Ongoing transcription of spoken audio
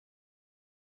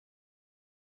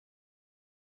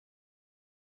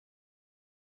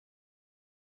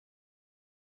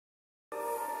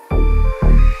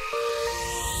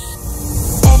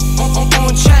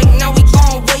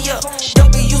up.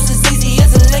 W's as easy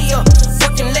as a layup.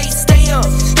 Working late, stay up.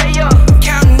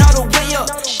 Counting all the way up.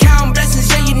 Counting blessings,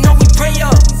 yeah, you know we pray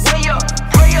up. Pray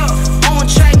up. On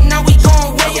track, now we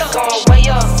going way up.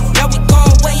 Now we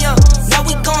going way up. Now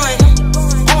we going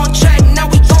on track, now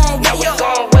we going way up.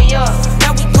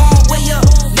 Now we going way up.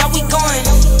 Now we going.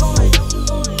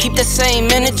 Keep the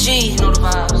same energy.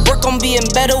 Work on being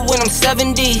better when I'm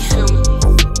 70.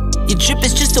 Your drip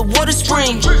is just a water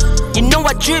spring. You know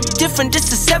I drip different,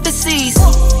 this is 7 seas.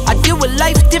 I deal with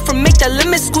life different, make that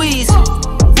limit squeeze.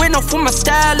 Went off for my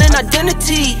style and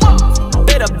identity.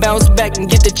 Better bounce back and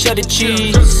get the cheddar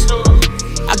cheese.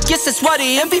 I guess that's why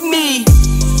they envy me.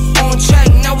 On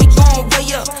track, now we going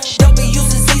way up.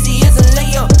 W's as easy as a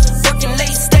layup. Working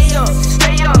late, stay up.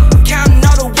 Counting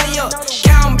all the way up.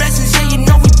 Counting blessings, yeah, you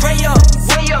know we pray up.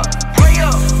 Pray up.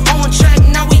 On track,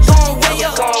 now we going way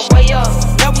up.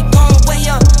 Now we going way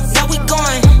up. Now we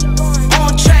going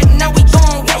on track, now we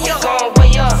going way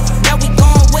up. Now we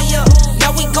going way up.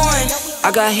 Now we going.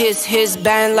 I got his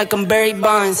band like I'm Barry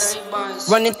Bonds.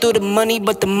 Running through the money,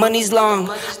 but the money's long.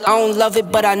 I don't love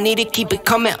it, but I need it, keep it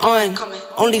coming on.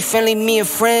 Only friendly, me and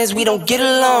friends, we don't get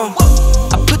along.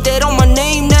 I put that on my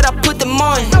name, that I put them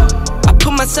on. I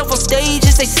put myself on stage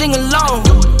and say sing along.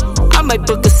 I might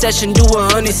book a session, do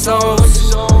 100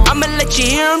 songs. I'ma let you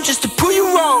hear them just to prove you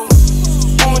wrong.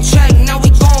 On track, now we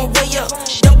going way up.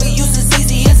 W's as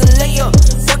easy as a layup.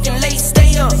 Working late,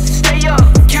 stay up.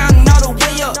 Counting all the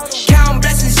way up. Counting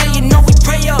blessings, yeah, you know we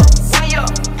pray up. Pray up.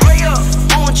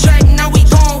 On track, now we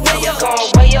going way up.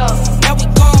 Now we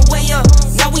going way up.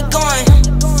 Now we going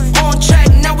on track,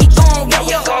 now we going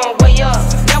way up.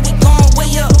 Now we going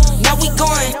way up. Now we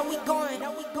going.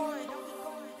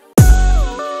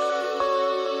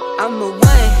 I'm a one.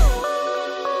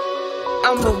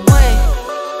 I'm a one.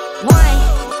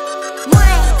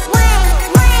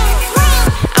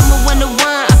 I'm a 1-to-1,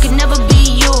 I could never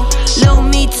be you. Little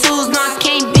me tools, no, I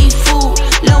can't be fooled.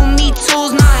 Little me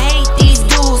tools, no, I hate these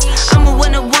dudes. I'm a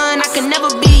 1-to-1, I could never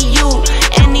be you.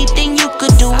 Anything you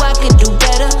could do, I could do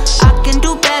better. I can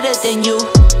do better than you.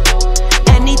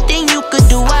 Anything you could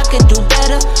do, I can do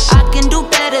better. I can do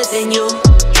better than you.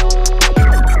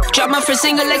 Drop my first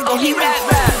single, let go, he rap.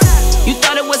 You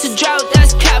thought it was a drought,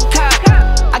 that's cap.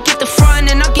 I get the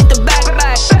front and I get the back.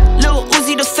 Lil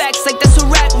Uzi the facts, like that's a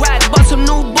rack. Bought some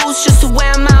new boots just to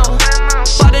wear them out.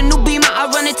 Bought a new Beamer, I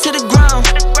run it to the ground.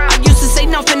 I used to say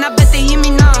nothing, I bet they hear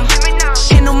me now.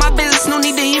 Ain't no my business, no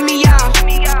need to hear me out.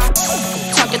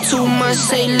 Talking too much,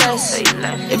 say less.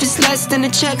 If it's less than a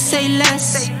check, say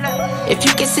less. If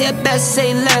you can say it best,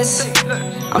 say less.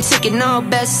 I'm taking all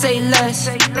best, say less.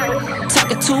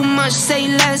 Talking too much, say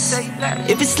less.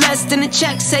 If it's less than a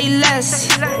check, say less.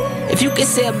 If you can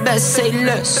say it best, say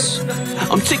less.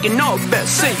 I'm taking all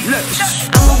best, say less.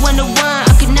 I'm a 1-to-1,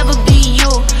 I could never be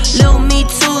you. Little me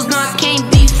tools, no, I can't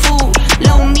be fooled.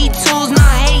 Little me tools, no,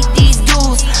 I hate these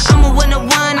dudes. I'm a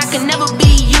 1-to-1, I could never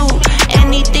be you.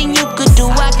 Anything you could do,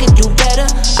 I could do better.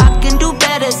 I can do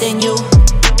better than you.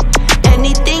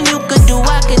 Anything you could do,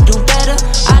 I can do better.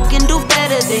 I can do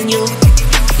better than you.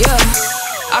 Yeah,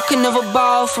 I could never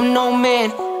borrow from no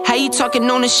man. How you talking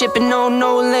ownership and no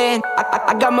land?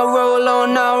 I got my roll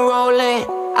on, now I'm rolling.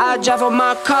 I drive all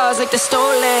my cars like they're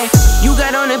stolen. You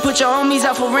got on and put your homies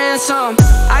out for ransom.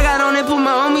 I got on and put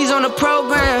my homies on the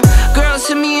program.